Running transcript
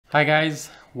Hi guys,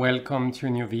 welcome to a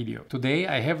new video. Today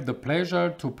I have the pleasure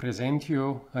to present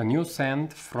you a new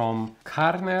scent from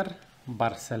Carner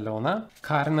Barcelona.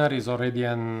 Carner is already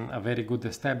a very good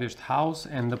established house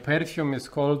and the perfume is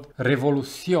called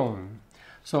Revolución.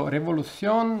 So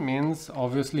Revolución means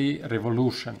obviously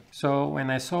revolution. So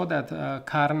when I saw that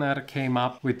Carner came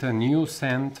up with a new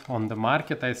scent on the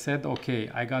market, I said, okay,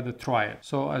 I gotta try it.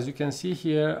 So as you can see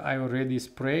here, I already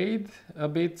sprayed a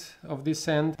bit of this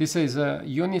scent. This is a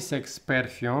Unisex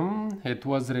perfume. It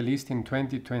was released in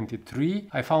 2023.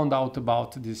 I found out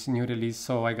about this new release,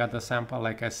 so I got a sample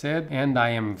like I said, and I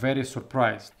am very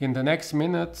surprised. In the next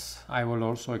minutes, I will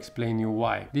also explain you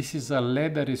why. This is a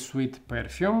leathery sweet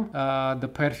perfume.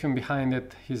 The perfume behind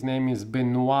it, his name is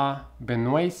Benoist,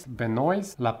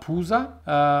 Lapouza.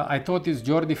 I thought it's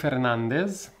Jordi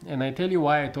Fernandez, and I tell you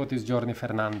why I thought it's Jordi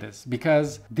Fernandez.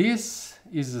 Because this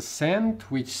is a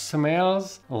scent which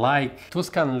smells like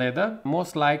Tuscan leather,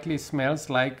 most likely smells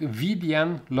like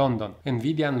Vidian London. And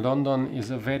Vidian London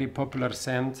is a very popular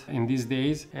scent in these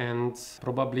days, and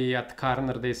probably at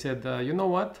Carner they said, you know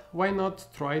what, why not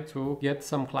try to get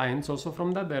some clients also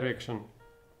from that direction.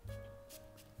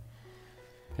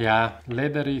 Yeah,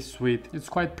 leathery, sweet. It's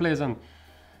quite pleasant.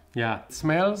 Yeah, it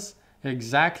smells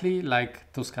exactly like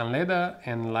Tuscan leather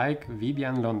and like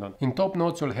Vidian London. In top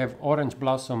notes you'll have orange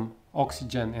blossom,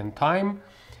 oxygen and thyme.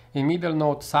 In middle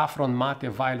note saffron, Maté,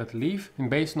 violet leaf. In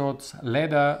base notes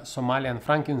leather, Somalian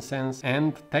frankincense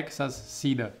and Texas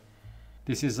cedar.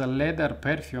 This is a leather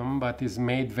perfume but is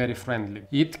made very friendly.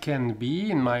 It can be,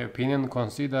 in my opinion,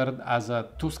 considered as a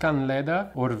Tuscan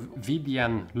leather or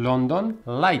Vidian London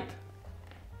light.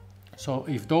 So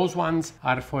if those ones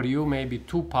are for you maybe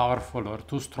too powerful or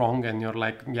too strong and you're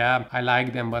like, yeah, I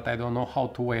like them, but I don't know how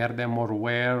to wear them or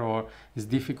where, or it's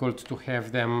difficult to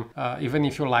have them, even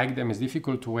if you like them, it's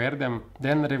difficult to wear them,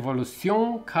 then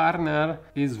Revolution Carner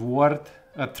is worth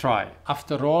a try.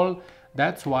 After all,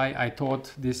 that's why I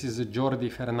thought this is a Jordi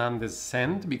Fernandez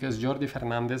scent, because Jordi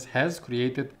Fernandez has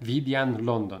created Vidian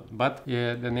London, but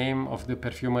the name of the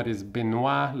perfumer is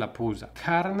Benoist Lapouza.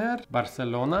 Carner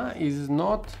Barcelona is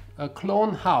not a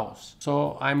clone house,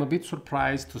 so I'm a bit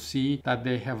surprised to see that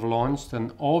they have launched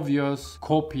an obvious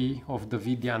copy of the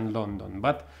Vidian London,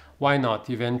 but why not?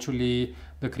 Eventually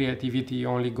the creativity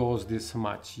only goes this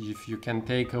much. If you can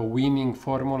take a winning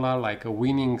formula like a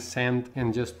winning scent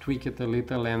and just tweak it a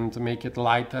little and make it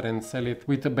lighter and sell it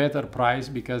with a better price,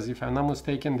 because if I'm not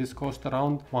mistaken this cost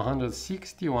around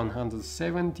 160,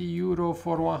 170 euro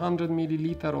for 100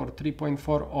 milliliter or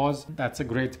 3.4 Oz. That's a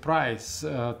great price.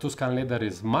 Tuscan leather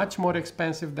is much more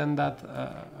expensive than that,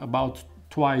 about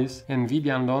twice, and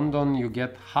Vidian London you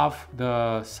get half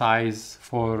the size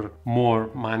for more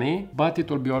money, but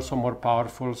it will be also more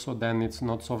powerful, so then it's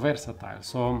not so versatile.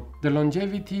 So the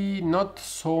longevity, not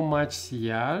so much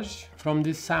sillage from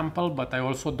this sample, but I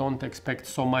also don't expect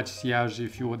so much sillage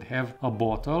if you would have a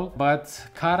bottle. But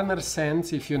Carner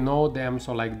scents, if you know them,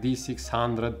 so like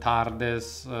D600,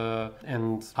 Tardes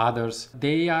and others,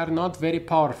 they are not very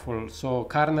powerful. So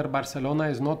Carner Barcelona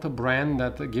is not a brand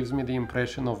that gives me the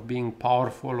impression of being powerful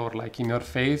or like in your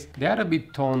face. They are a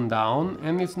bit toned down,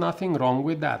 and it's nothing wrong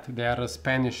with that. They are a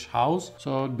Spanish house,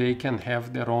 so they can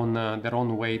have their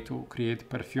own way to create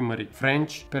perfumery.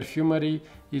 French perfumery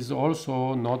is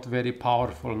also not very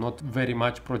powerful, not very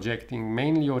much projecting,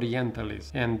 mainly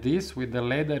Orientalist. And this with the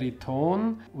leathery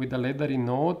tone, with the leathery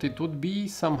note, it would be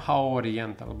somehow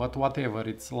Oriental, but whatever,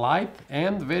 it's light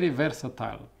and very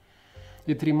versatile.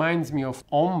 It reminds me of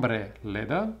ombre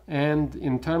leather, and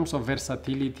in terms of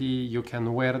versatility you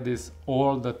can wear this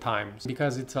all the time.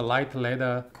 Because it's a light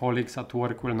leather, colleagues at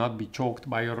work will not be choked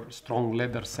by your strong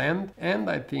leather scent, and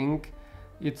I think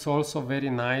it's also very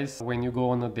nice when you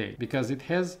go on a date, because it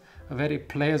has a very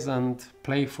pleasant,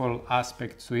 playful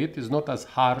aspect to it. It's not as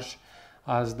harsh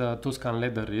as the Tuscan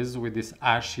leather is with this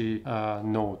ashy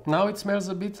note. Now it smells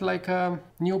a bit like a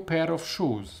new pair of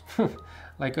shoes.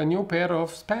 Like a new pair of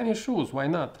Spanish shoes, why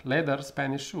not? Leather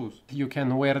Spanish shoes. You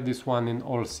can wear this one in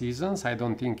all seasons. I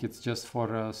don't think it's just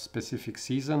for a specific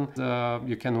season.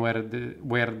 You can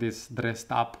wear this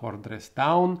dressed up or dressed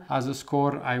down. As a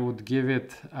score, I would give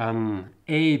it an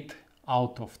 8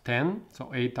 out of 10,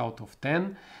 so 8 out of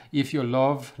 10. If you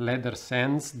love leather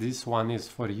scents, this one is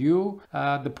for you.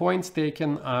 The points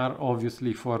taken are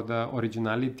obviously for the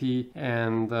originality,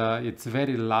 and it's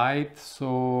very light,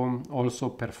 so also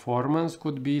performance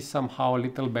could be somehow a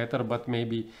little better, but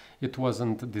maybe it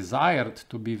wasn't desired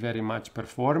to be very much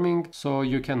performing, so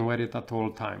you can wear it at all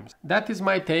times. That is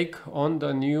my take on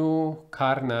the new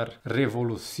Carner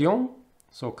Revolution.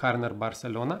 so Carner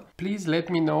Barcelona. Please let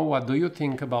me know what do you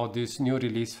think about this new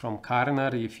release from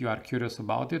Carner, if you are curious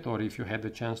about it or if you had the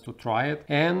chance to try it.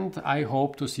 And I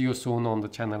hope to see you soon on the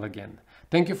channel again.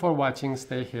 Thank you for watching,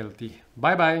 stay healthy.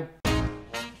 Bye bye!